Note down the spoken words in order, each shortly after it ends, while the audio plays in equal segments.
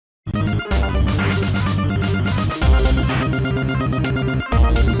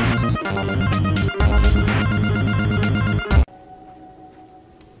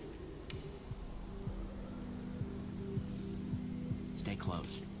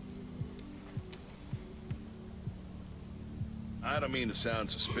I don't mean to sound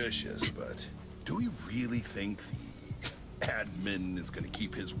suspicious, but do we really think the admin is going to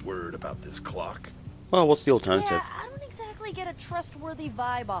keep his word about this clock? Well, what's the alternative? Yeah, I don't exactly get a trustworthy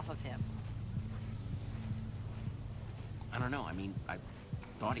vibe off of him. I don't know, I mean, I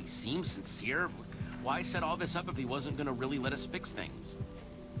thought he seemed sincere. Why set all this up if he wasn't gonna really let us fix things?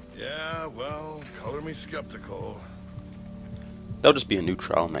 Yeah, well, color me skeptical. There'll just be a new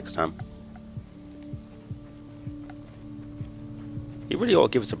trial next time. He really ought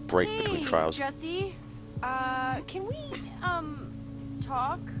to give us a break between trials. Jesse, can we,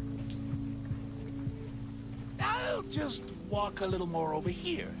 talk? I'll just walk a little more over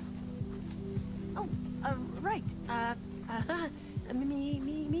here. Oh, right.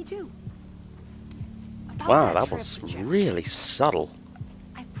 Me too. About Wow, that trip was to Jack. really subtle.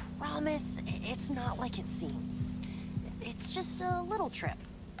 I promise it's not like it seems. It's just a little trip.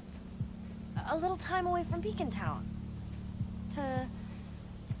 A little time away from Beacon Town. To,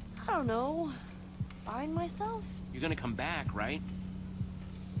 I don't know, find myself? You're gonna come back, right?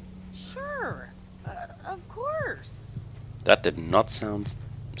 Sure. Of course. That did not sound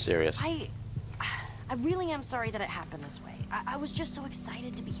serious. I really am sorry that it happened this way. I was just so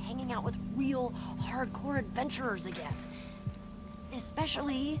excited to be hanging out with real, hardcore adventurers again.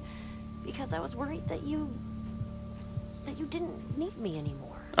 Especially because I was worried that you didn't need me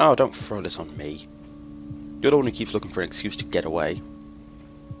anymore. Oh, don't throw this on me. You're the one who keeps looking for an excuse to get away.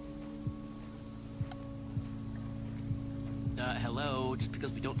 Hello? Just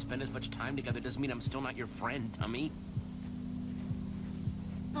because we don't spend as much time together doesn't mean I'm still not your friend, dummy.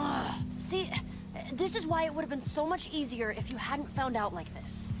 See, this is why it would have been so much easier if you hadn't found out like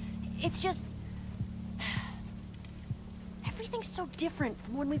this. It's just... everything's so different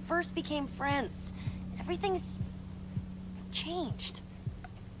from when we first became friends. Everything's... changed.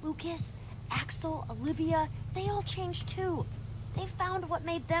 Lucas, Axel, Olivia, they all changed too. They found what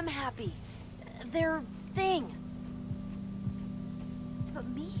made them happy. Their thing. But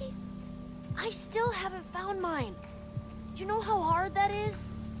me? I still haven't found mine. Do you know how hard that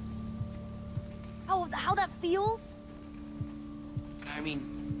is? How that feels? I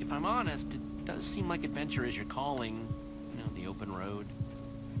mean, if I'm honest, it does seem like adventure is your calling. You know, the open road.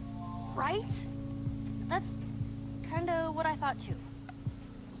 Right? That's kinda what I thought too.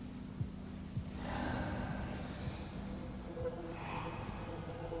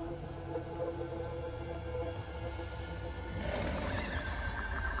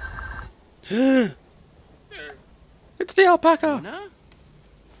 It's the alpaca! Luna?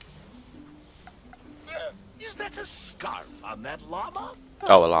 Is that a scarf on that llama?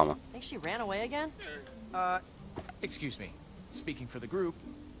 Oh, a llama. Think she ran away again? Excuse me. Speaking for the group,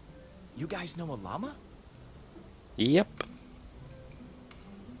 you guys know a llama? Yep.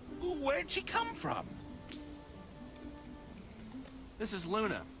 Where'd she come from? This is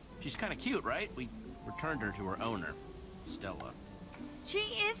Luna. She's kind of cute, right? We returned her to her owner, Stella. She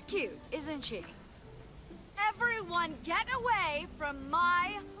is cute, isn't she? Everyone get away from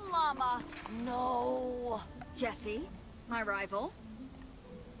my llama. No. Jesse, my rival.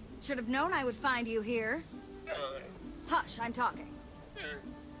 Should have known I would find you here. Hush, I'm talking.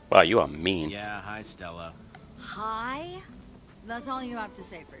 Wow, you are mean. Yeah, hi, Stella. Hi? That's all you have to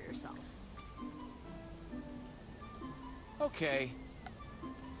say for yourself. Okay.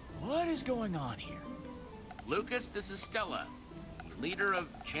 What is going on here? Lucas, this is Stella, leader of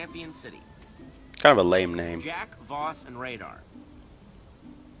Champion City. Kind of a lame name. Jack, Voss, and Radar.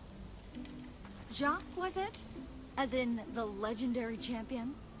 Jacques, was it? As in the legendary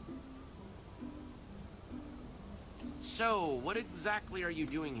champion? So, what exactly are you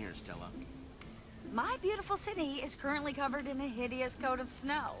doing here, Stella? My beautiful city is currently covered in a hideous coat of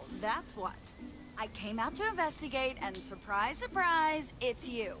snow. That's what. I came out to investigate, and surprise, surprise, it's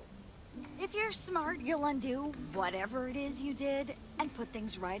you. If you're smart, you'll undo whatever it is you did and put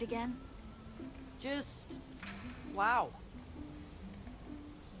things right again. Just... wow.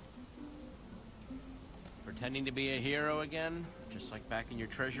 Pretending to be a hero again? Just like back in your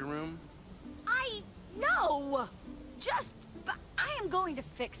treasure room? No! I am going to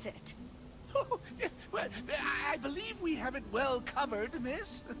fix it. Well, I believe we have it well covered,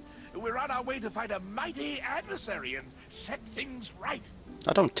 miss. We're on our way to find a mighty adversary and set things right.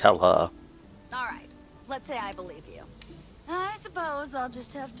 I don't tell her. All right, let's say I believe you. I suppose I'll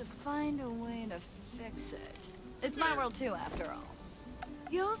just have to find a way to fix it. It's my world too, after all.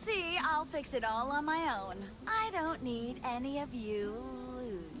 You'll see, I'll fix it all on my own. I don't need any of you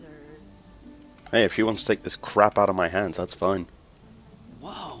losers. Hey, if she wants to take this crap out of my hands, that's fine.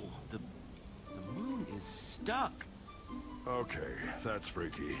 Whoa, the moon is stuck. Okay, that's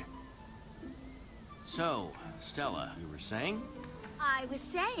freaky. So, Stella, you were saying? I was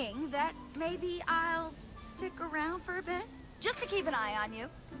saying that maybe I'll stick around for a bit, just to keep an eye on you.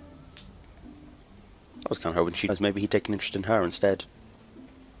 I was kind of hoping she maybe he'd take an interest in her instead.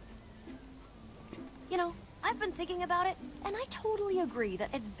 You know, I've been thinking about it, and I totally agree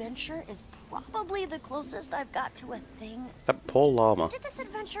that adventure is probably the closest I've got to a thing. That poor llama. Did this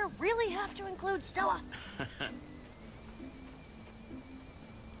adventure really have to include Stella?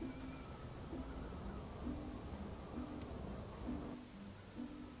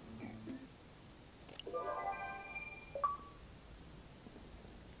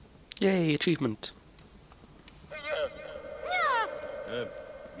 Yay, achievement.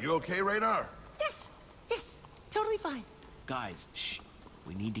 You okay, Radar? Yes, yes, totally fine. Guys, shh.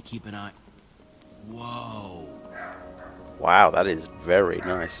 We need to keep an eye. Whoa. Wow, that is very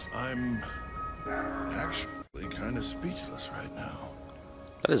nice. I'm actually kind of speechless right now.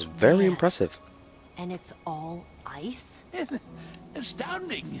 That is very impressive. And it's all ice?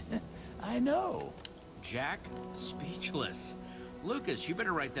 Astounding. I know. Jack, speechless. Lucas, you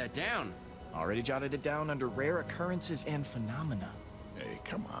better write that down. Already jotted it down under rare occurrences and phenomena. Hey,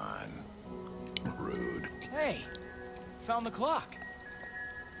 come on. Rude. Hey, found the clock.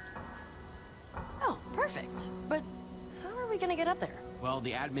 Oh, perfect. But how are we gonna get up there? Well,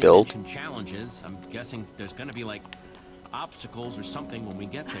 the admin Build. mentioned challenges. I'm guessing there's gonna be, like, obstacles or something when we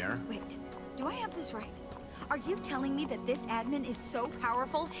get there. Wait, do I have this right? Are you telling me that this admin is so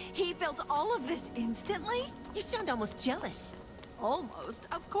powerful, he built all of this instantly? You sound almost jealous. Almost.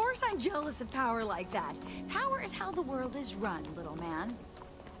 Of course I'm jealous of power like that. Power is how the world is run, little man.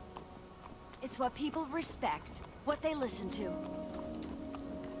 It's what people respect, what they listen to.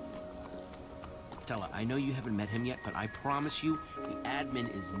 Stella, I know you haven't met him yet, but I promise you, the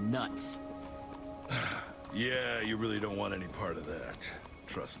admin is nuts. Yeah, you really don't want any part of that.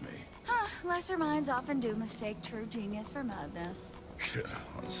 Trust me. Lesser minds often do mistake true genius for madness.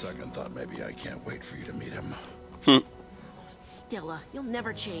 On a second thought, maybe I can't wait for you to meet him. Stella, you'll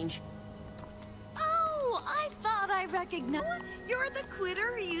never change. Oh, I thought I recognized. You're the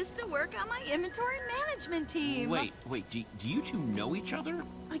quitter who used to work on my inventory management team. Wait, do you two know each other?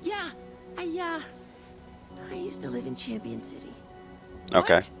 Yeah, I used to live in Champion City.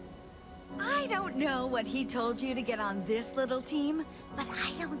 Okay. What? I don't know what he told you to get on this little team, but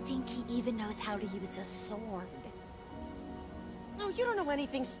I don't think he even knows how to use a sword. No, you don't know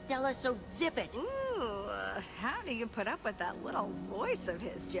anything, Stella, so zip it. Ooh, how do you put up with that little voice of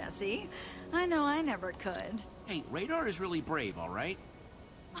his, Jesse? I know I never could. Hey, Radar is really brave, all right?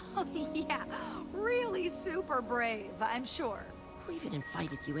 Oh, yeah, really super brave, I'm sure. Who even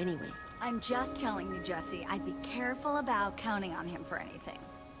invited you anyway? I'm just telling you, Jesse, I'd be careful about counting on him for anything.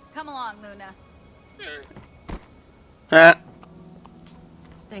 Come along, Luna. Ah.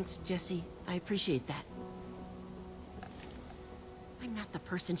 Thanks, Jesse. I appreciate that. I'm not the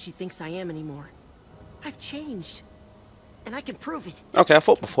person she thinks I am anymore. I've changed. And I can prove it. Okay, I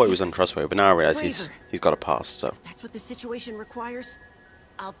thought before he was untrustworthy, but now I realise he's got a past, so. If that's what the situation requires,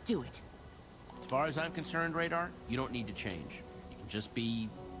 I'll do it. As far as I'm concerned, Radar, you don't need to change. You can just be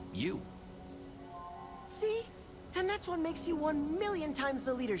you. See? And that's what makes you 1,000,000 times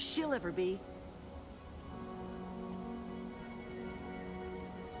the leader she'll ever be.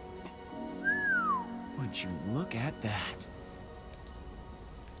 Would you look at that?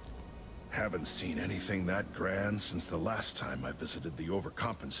 Haven't seen anything that grand since the last time I visited the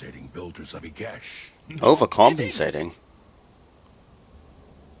overcompensating builders of Igesh. Overcompensating?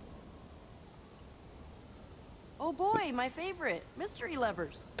 Oh boy, my favorite. Mystery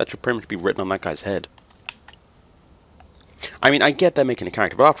levers. That should pretty much be written on that guy's head. I mean, I get they're making a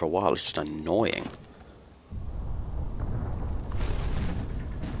character, but after a while it's just annoying.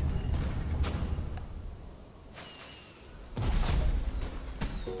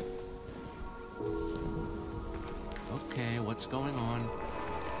 Okay, what's going on?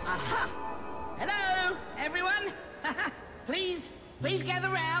 Aha! Hello, everyone! Please gather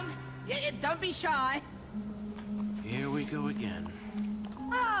round. Don't be shy. Here we go again.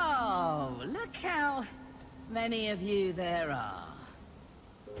 Oh, look how many of you there are.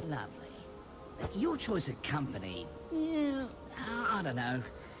 Lovely. Your choice of company, yeah, I don't know.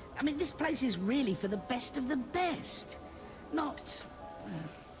 I mean, this place is really for the best of the best. Not,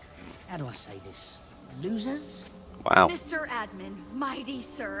 how do I say this? Losers? Wow. Mr. Admin, mighty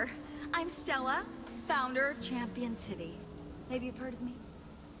sir. I'm Stella, founder of Champion City. Maybe you've heard of me?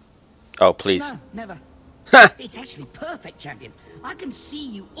 Oh, please. No, never. Ha! It's actually perfect, Champion. I can see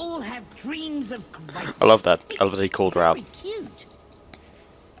you all have dreams of greatness. I love that. I love that he called her out. Very cute.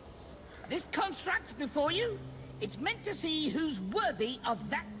 This construct before you, it's meant to see who's worthy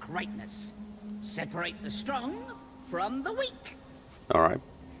of that greatness. Separate the strong from the weak. Alright.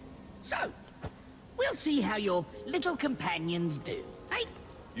 So, we'll see how your little companions do, eh?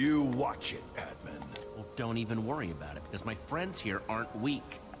 You watch it, admin. Well, don't even worry about it, because my friends here aren't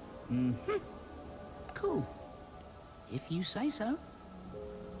weak. Mm-hmm. Cool. If you say so.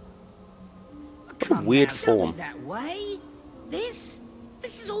 Come Weird now, don't form. be that way. This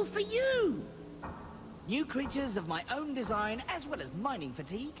is all for you. New creatures of my own design, as well as mining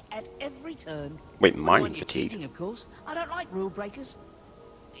fatigue at every turn. Wait, I don't mining want you fatigue? cheating, of course. I don't like rule breakers.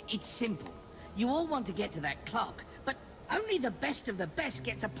 It's simple. You all want to get to that clock, but only the best of the best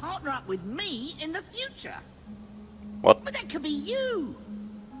get to partner up with me in the future. What? But that could be you.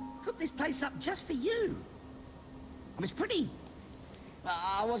 Hook this place up just for you. It's pretty... Well,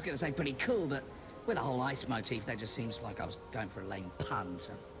 I was going to say pretty cool, but with the whole ice motif, that just seems like I was going for a lame pun,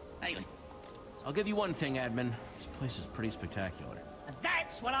 so... Anyway. I'll give you one thing, admin. This place is pretty spectacular.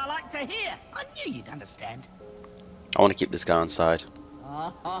 That's what I like to hear. I knew you'd understand. I want to keep this guy on side.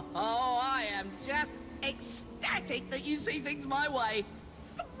 Oh, I am just ecstatic that you see things my way.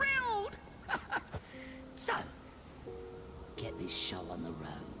 Thrilled! So, get this show on the road.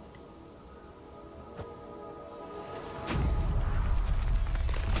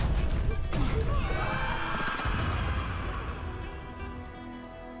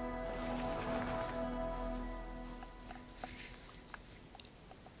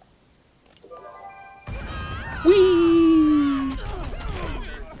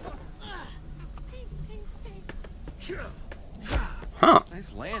 Huh.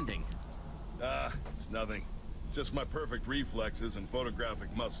 Nice landing. It's nothing. It's just my perfect reflexes and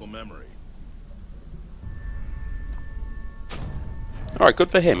photographic muscle memory. Alright,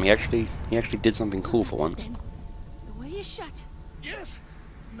 good for him. He actually did something cool for once. The way is shut. Yes.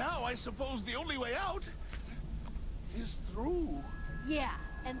 Now I suppose the only way out is through. Yeah,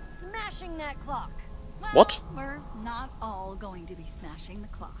 and smashing that clock. Well, What? We're not all going to be smashing the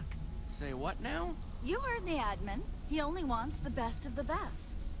clock. Say what now? You heard the admin. He only wants the best of the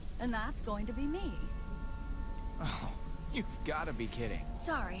best. And that's going to be me. Oh, you've got to be kidding.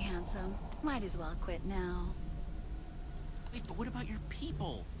 Sorry, handsome. Might as well quit now. Wait, but what about your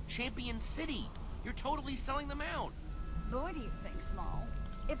people? Champion City. You're totally selling them out. Boy, do you think small.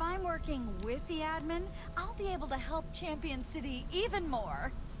 If I'm working with the admin, I'll be able to help Champion City even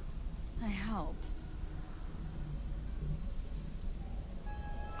more. I hope.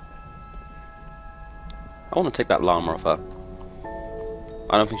 I want to take that llama off her.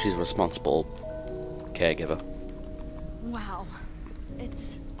 I don't think she's a responsible caregiver. Wow.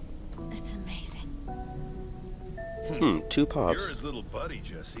 It's amazing. Two parts. You're his little buddy,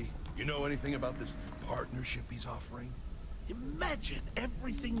 Jesse. You know anything about this partnership he's offering? Imagine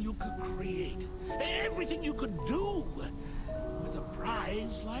everything you could create, everything you could do with a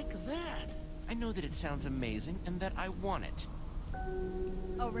prize like that. I know that it sounds amazing and that I want it.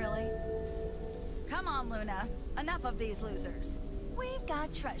 Oh, really? Come on, Luna. Enough of these losers. We've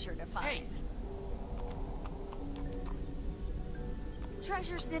got treasure to find. Hey.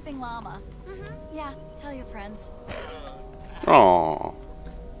 Treasure-sniffing llama. Yeah, tell your friends. Aww.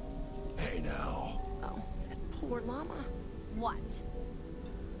 Hey now. Oh, that poor llama. What?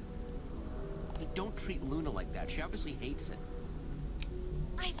 Hey, don't treat Luna like that. She obviously hates it.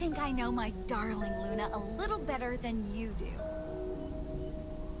 I think I know my darling Luna a little better than you do.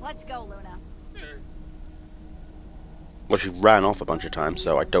 Let's go, Luna. Well, she ran off a bunch of times,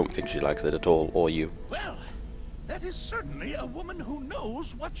 so I don't think she likes it at all, or you. Well, that is certainly a woman who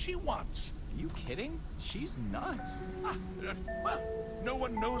knows what she wants. You kidding? She's nuts. Well, no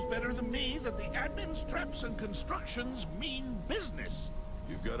one knows better than me that the admin's traps and constructions mean business.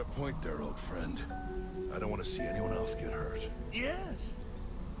 You've got a point there, old friend. I don't want to see anyone else get hurt. Yes.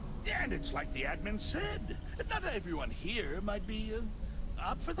 And it's like the admin said. Not everyone here might be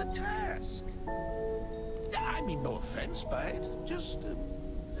up for the task. I mean, no offense by it. Just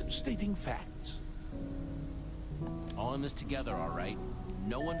stating facts. All in this together, all right?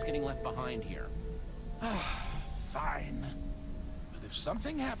 No one's getting left behind here. Fine. But if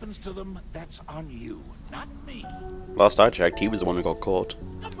something happens to them, that's on you, not me. Last I checked, he was the one who got caught.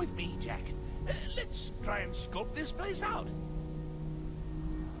 Come with me, Jack. Let's try and scope this place out.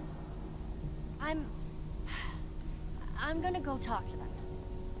 I'm gonna go talk to them.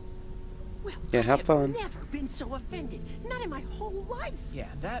 Well, Yeah, have I've fun. never been so offended. Not in my whole life. Yeah,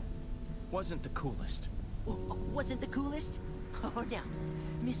 that wasn't the coolest. Wasn't the coolest? Oh, now,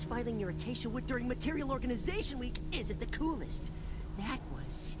 misfiling your Acacia Wood during Material Organization Week isn't the coolest. That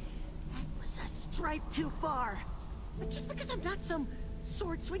was a stripe too far. But just because I'm not some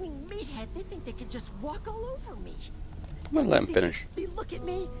sword-swinging meathead, they think they can just walk all over me. I'm gonna let him finish. They look at at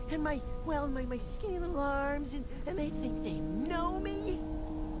me and my skinny little arms, and they think they know me?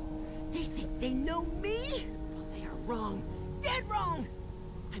 They think they know me? Well, they are wrong. Dead wrong!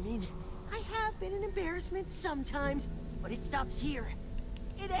 I mean, I have been an embarrassment sometimes, but it stops here.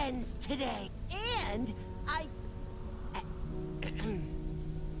 It ends today. And I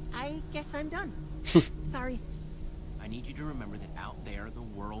guess I'm done. Sorry. I need you to remember that out there, the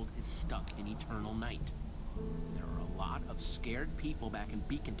world is stuck in eternal night. There are a lot of scared people back in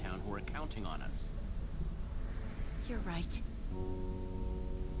Beacon Town who are counting on us. You're right.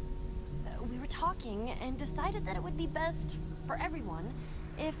 We were talking and decided that it would be best for everyone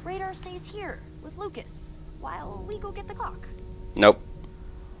if Radar stays here with Lucas while we go get the clock. Nope.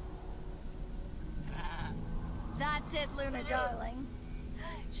 That's it, Luna, darling.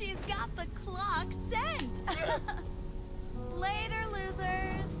 She's got the clock sent. Later,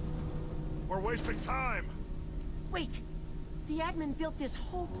 losers. We're wasting time. Wait, the admin built this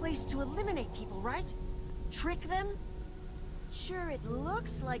whole place to eliminate people, right? Trick them? Sure, it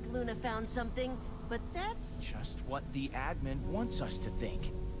looks like Luna found something, but that's... Just what the admin wants us to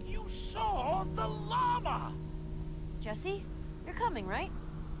think. You saw the llama. Jesse, you're coming, right?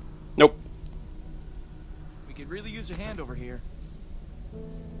 Nope. We could really use a hand over here.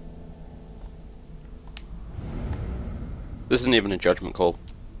 This isn't even a judgment call.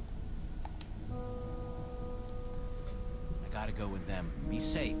 I gotta go with them. Be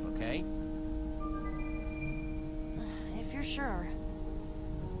safe, okay? If you're sure.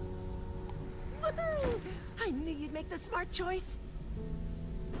 Woohoo! I knew you'd make the smart choice.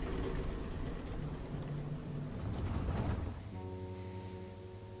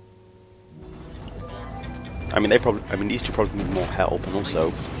 I mean, these two probably need more help, and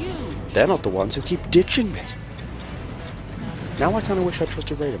also, they're not the ones who keep ditching me. Now I kind of wish I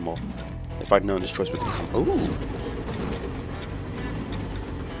trusted Raider more. If I'd known this choice was going to come. Ooh.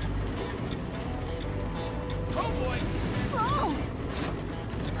 Oh boy. Oh!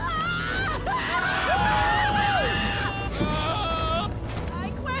 I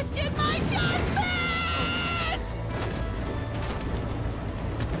question my judgment!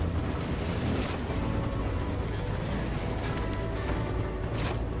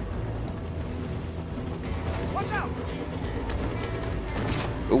 Watch out!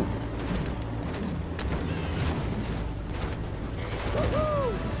 Ooh.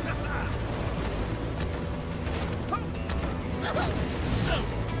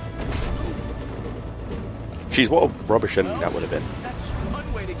 Jeez, what a rubbish ending that would have been. That's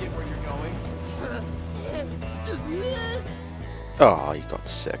one way to get where you're going. Oh, you got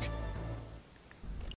sick.